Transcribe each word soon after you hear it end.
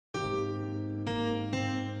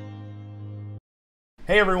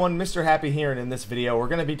Hey everyone, Mr. Happy here, and in this video we're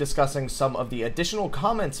going to be discussing some of the additional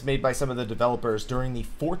comments made by some of the developers during the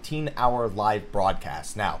 14-hour live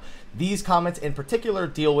broadcast. Now, these comments in particular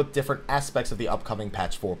deal with different aspects of the upcoming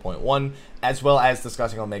patch 4.1, as well as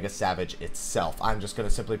discussing Omega Savage itself. I'm just going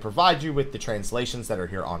to simply provide you with the translations that are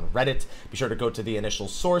here on Reddit. Be sure to go to the initial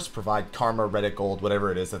source, provide Karma, Reddit Gold,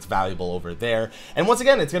 whatever it is that's valuable over there. And once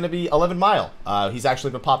again, it's going to be 11 Mile. He's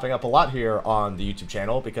actually been popping up a lot here on the YouTube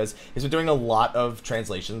channel because he's been doing a lot of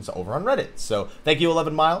translations over on Reddit. So thank you,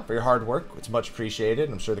 11 Mile, for your hard work. It's much appreciated.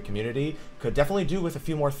 I'm sure the community could definitely do with a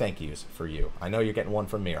few more thank yous for you. I know you're getting one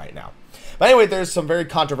from me right now. But anyway, there's some very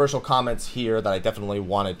controversial comments here that I definitely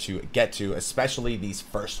wanted to get to, especially these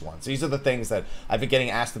first ones. These are the things that I've been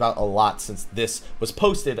getting asked about a lot since this was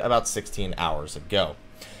posted about 16 hours ago.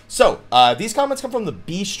 So, these comments come from the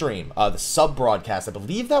B stream, the sub-broadcast. I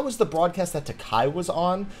believe that was the broadcast that Takai was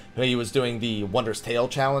on. He was doing the Wondrous Tale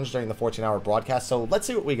challenge during the 14-hour broadcast. So, let's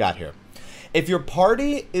see what we got here. If your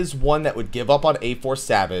party is one that would give up on A4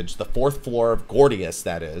 Savage, the 4th floor of Gordius,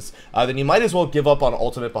 that is, then you might as well give up on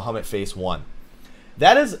Ultimate Bahamut Phase 1.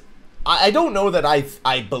 That is, I don't know that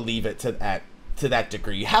I believe it to that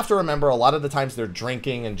degree. You have to remember, a lot of the times they're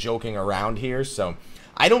drinking and joking around here, so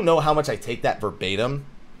I don't know how much I take that verbatim.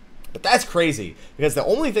 But that's crazy, because the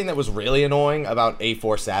only thing that was really annoying about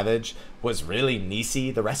A4 Savage was really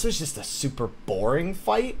Nisi. The rest was just a super boring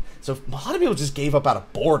fight. So a lot of people just gave up out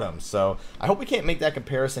of boredom. So I hope we can't make that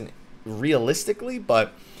comparison realistically,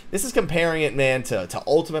 but this is comparing it, man, to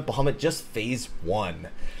Ultimate Bahamut, just Phase 1.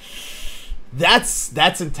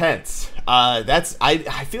 That's intense.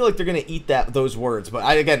 I feel like they're gonna eat those words,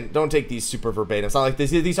 but again, don't take these super verbatim. It's not like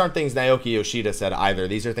these aren't things Naoki Yoshida said either.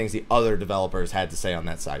 These are things the other developers had to say on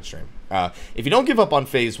that side stream. If you don't give up on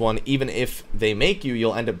Phase 1, even if they make you,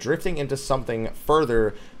 you'll end up drifting into something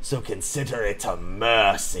further, so consider it a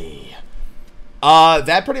mercy.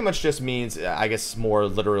 That pretty much just means, I guess more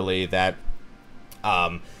literally, that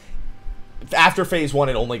after Phase 1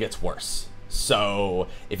 it only gets worse. So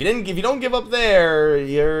if you don't give up there,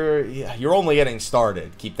 you're only getting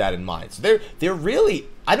started. Keep that in mind. So they're really,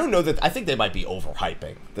 I don't know that, I think they might be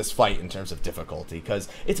overhyping this fight in terms of difficulty, because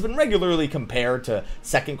it's been regularly compared to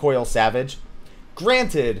Second Coil Savage.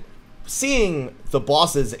 Granted, seeing the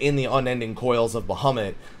bosses in the Unending Coils of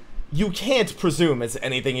Bahamut, you can't presume it's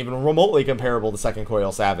anything even remotely comparable to Second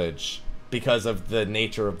Coil Savage because of the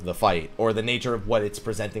nature of the fight, or the nature of what it's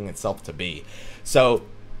presenting itself to be. So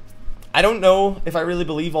I don't know if I really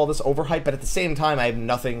believe all this overhype, but at the same time, I have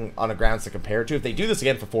nothing on a grounds to compare it to. If they do this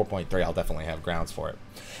again for 4.3, I'll definitely have grounds for it.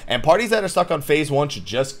 And parties that are stuck on Phase 1 should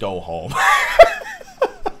just go home.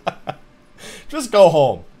 Just go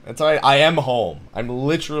home. That's all right. I am home. I'm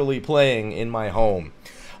literally playing in my home.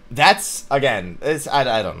 That's, again, I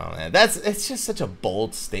don't know, man. It's just such a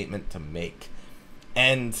bold statement to make.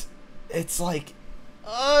 And it's like,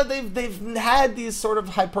 they've had these sort of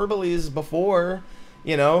hyperboles before,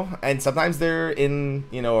 you know, and sometimes they're in,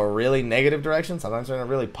 you know, a really negative direction, sometimes they're in a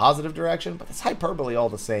really positive direction, but it's hyperbole all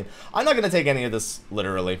the same. I'm not going to take any of this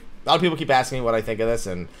literally. A lot of people keep asking me what I think of this,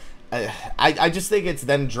 and I just think it's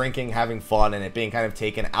them drinking, having fun, and it being kind of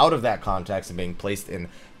taken out of that context and being placed in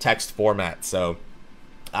text format. So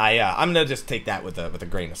I'm going to just take that with a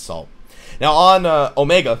grain of salt. Now on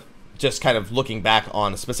Omega, just kind of looking back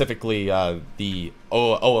on specifically the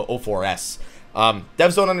O4S,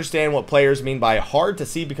 devs don't understand what players mean by hard to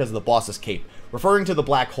see because of the boss's cape, referring to the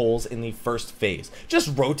black holes in the first phase.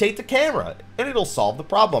 Just rotate the camera and it'll solve the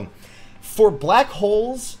problem. For black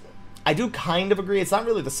holes, I do kind of agree. It's not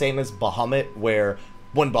really the same as Bahamut, where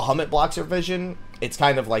when Bahamut blocks your vision, it's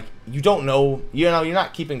kind of like you don't know, you're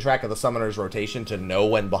not keeping track of the summoner's rotation to know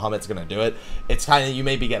when Bahamut's going to do it. It's kind of, you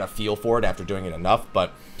maybe get a feel for it after doing it enough,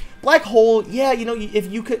 but black hole, yeah, you know, if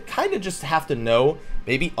you could kind of just have to know,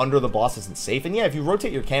 maybe under the boss isn't safe. And yeah, if you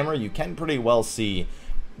rotate your camera, you can pretty well see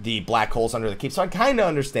the black holes under the cape. So I kind of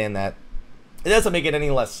understand that. It doesn't make it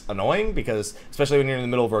any less annoying, because especially when you're in the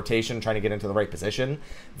middle of rotation trying to get into the right position,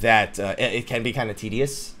 that it can be kind of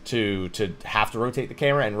tedious to have to rotate the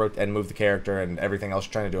camera and move the character and everything else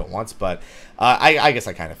you're trying to do at once. But I guess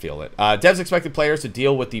I kind of feel it. Devs expected players to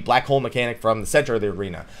deal with the black hole mechanic from the center of the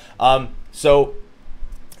arena. So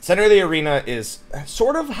center of the arena is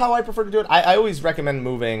sort of how I prefer to do it. I always recommend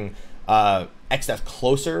moving Xdeath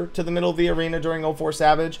closer to the middle of the arena during O4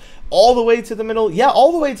 Savage. All the way to the middle, yeah,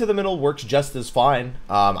 all the way to the middle works just as fine.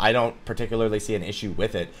 I don't particularly see an issue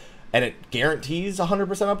with it. and it guarantees 100%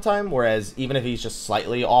 uptime, whereas even if he's just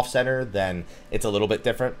slightly off-center, then it's a little bit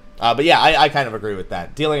different. But yeah, I kind of agree with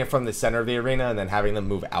that. Dealing it from the center of the arena and then having them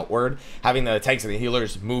move outward, having the tanks and the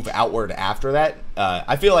healers move outward after that,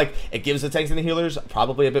 I feel like it gives the tanks and the healers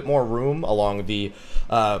probably a bit more room along the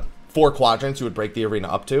 4 quadrants you would break the arena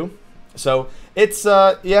up to. So it's,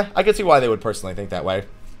 yeah, I can see why they would personally think that way.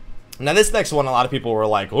 Now, this next one, a lot of people were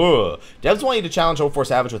like, "Ugh, devs want you to challenge 04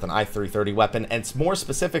 Savage with an I-330 weapon," and more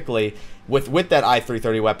specifically, with that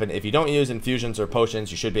I-330 weapon, if you don't use infusions or potions,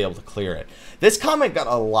 you should be able to clear it. This comment got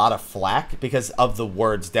a lot of flack because of the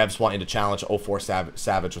words devs want you to challenge 04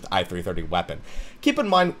 Savage with I-330 weapon. Keep in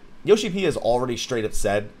mind, Yoshi P has already straight up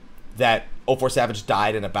said that 04 Savage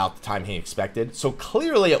died in about the time he expected, so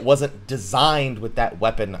clearly it wasn't designed with that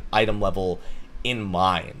weapon item level in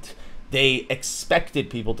mind. They expected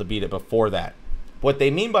people to beat it before that. What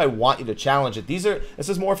they mean by want you to challenge it, this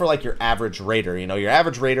is more for like your average raider, you know, your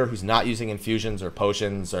average raider who's not using infusions or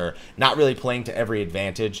potions or not really playing to every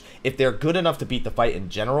advantage. If they're good enough to beat the fight in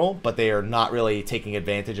general, but they are not really taking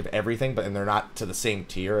advantage of everything, and they're not to the same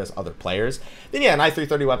tier as other players, then yeah, an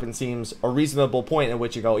I-330 weapon seems a reasonable point in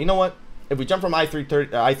which you go, you know what? If we jump from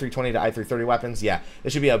I-320 to I-330 weapons, yeah,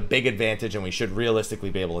 this should be a big advantage, and we should realistically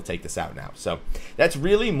be able to take this out now. So that's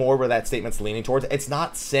really more where that statement's leaning towards. It's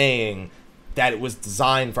not saying that it was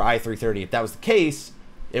designed for I-330. If that was the case,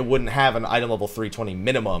 it wouldn't have an item level 320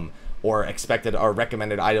 minimum or expected or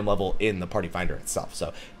recommended item level in the party finder itself.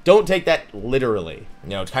 So don't take that literally.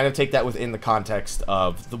 You know, kind of take that within the context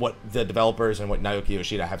of what the developers and what Naoki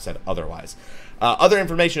Yoshida have said otherwise. Other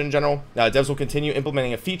information in general, devs will continue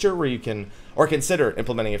implementing a feature where you can, or consider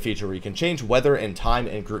implementing a feature where you can change weather and time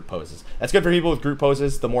in group poses. That's good for people with group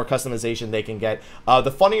poses. The more customization they can get, the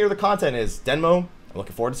funnier the content is. Denmo, I'm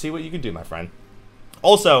looking forward to see what you can do, my friend.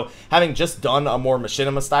 Also, having just done a more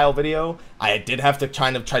machinima style video, I did have to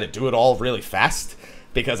kind of try to do it all really fast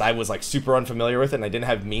because I was like super unfamiliar with it and I didn't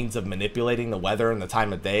have means of manipulating the weather and the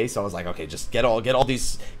time of day. So I was like, okay, just get all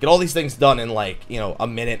these things done in like, you know, a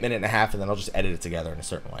minute and a half, and then I'll just edit it together in a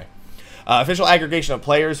certain way. Official aggregation of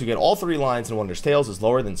players who get all 3 lines in Wondrous Tales is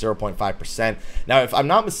lower than 0.5%. Now, if I'm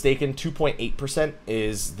not mistaken, 2.8%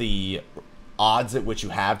 is the odds at which you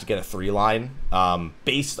have to get a 3-line,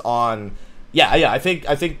 based on, yeah, I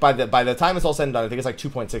think by the time it's all said and done, I think it's like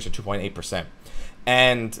 2.6 or 2.8%.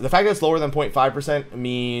 And the fact that it's lower than 0.5%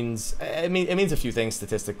 means, it means a few things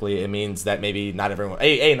statistically. It means that maybe not everyone,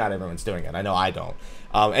 A, not everyone's doing it. I know I don't.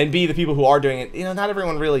 And B, the people who are doing it, you know, not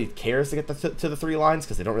everyone really cares to get to the 3 lines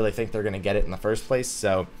because they don't really think they're going to get it in the first place.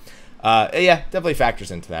 So, yeah, definitely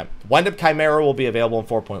factors into that. Wind-Up Chimera will be available in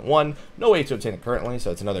 4.1. No way to obtain it currently,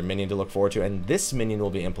 so it's another minion to look forward to. And this minion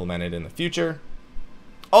will be implemented in the future.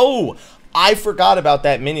 Oh, I forgot about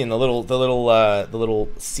that minion, the little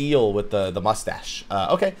seal with the mustache.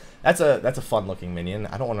 Okay, that's a fun looking minion.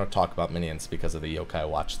 I don't want to talk about minions because of the Yokai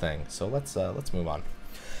Watch thing, so let's move on.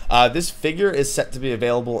 This figure is set to be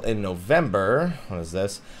available in November. What is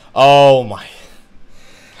this? Oh my!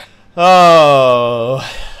 Oh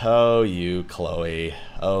you, Chloe.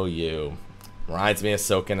 Oh you. Reminds me of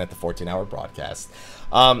Soken at the 14-hour broadcast.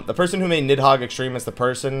 The person who made Nidhogg Extreme is the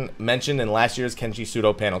person mentioned in last year's Kenji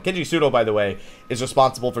Sudo panel. Kenji Sudo, by the way, is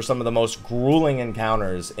responsible for some of the most grueling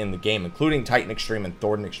encounters in the game, including Titan Extreme and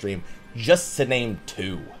Thornton Extreme, just to name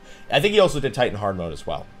 2. I think he also did Titan Hard Mode as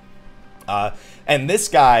well. And this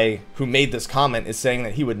guy who made this comment is saying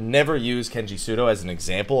that he would never use Kenji Sudo as an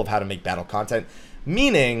example of how to make battle content,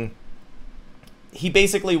 meaning he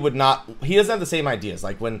basically would not, he doesn't have the same ideas.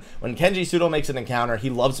 Like when Kenji Sudo makes an encounter, he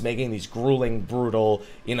loves making these grueling, brutal,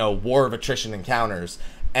 you know, war of attrition encounters.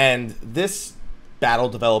 And this battle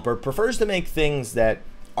developer prefers to make things that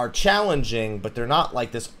are challenging, but they're not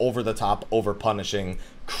like this over-the-top, over-punishing,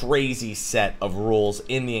 crazy set of rules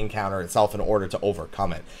in the encounter itself in order to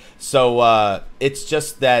overcome it. So it's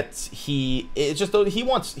just that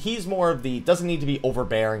he's more of the, doesn't need to be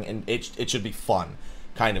overbearing, and it should be fun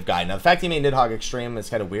kind of guy. Now, the fact he made Nidhogg Extreme is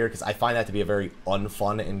kind of weird because I find that to be a very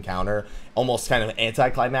unfun encounter, almost kind of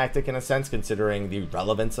anticlimactic in a sense, considering the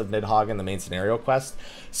relevance of Nidhogg in the main scenario quest.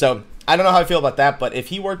 So I don't know how I feel about that, but if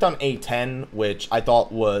he worked on A10, which I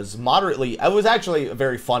thought was moderately, it was actually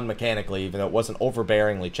very fun mechanically, even though it wasn't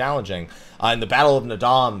overbearingly challenging, and the Battle of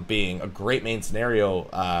Nadam being a great main scenario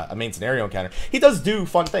encounter, he does do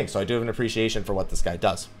fun things, so I do have an appreciation for what this guy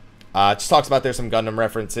does. Just talks about there's some Gundam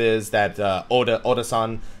references that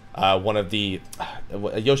Oda-san, one of the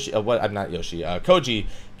Koji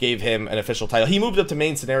gave him an official title. He moved up to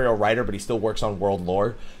main scenario writer, but he still works on world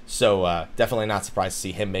lore, so definitely not surprised to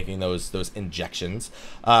see him making those injections.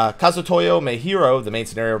 Kazutoyo Meihiro, the main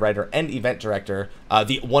scenario writer and event director,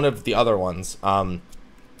 one of the other ones,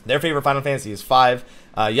 Their favorite Final Fantasy is 5.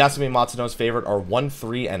 Yasumi Matsuno's favorite are 1,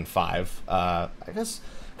 3, and 5. I guess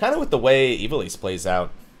kind of with the way Ivalice plays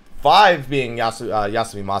out, 5 being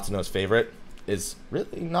Yasumi Matsuno's favorite is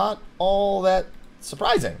really not all that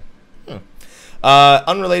surprising.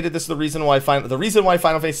 Unrelated, this is the reason why Final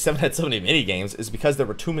Fantasy VII had so many mini games is because there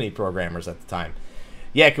were too many programmers at the time.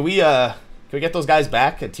 Yeah, can we get those guys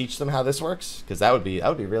back and teach them how this works? Because that would be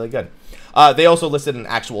really good. They also listed an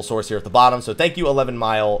actual source here at the bottom. So thank you, 11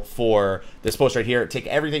 Mile, for this post right here. Take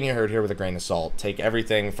everything you heard here with a grain of salt. Take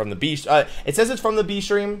everything from the B. It says it's from the B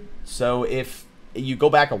stream. So if you go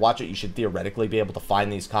back and watch it, you should theoretically be able to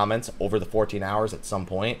find these comments over the 14 hours at some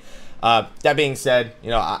point. That being said, you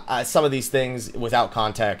know, some of these things without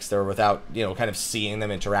context or without, you know, kind of seeing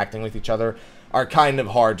them interacting with each other are kind of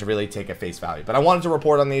hard to really take at face value. But I wanted to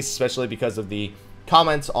report on these, especially because of the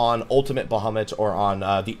comments on Ultimate Bahamut, or on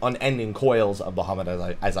the Unending Coils of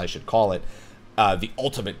Bahamut, as I should call it, the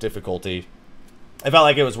ultimate difficulty. I felt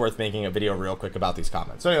like it was worth making a video real quick about these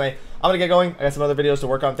comments. So anyway, I'm going to get going. I got some other videos to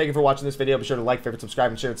work on. Thank you for watching this video. Be sure to like, favorite,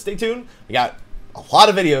 subscribe, and share it. Stay tuned. We got a lot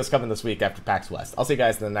of videos coming this week after PAX West. I'll see you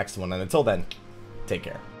guys in the next one. And until then, take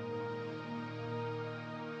care.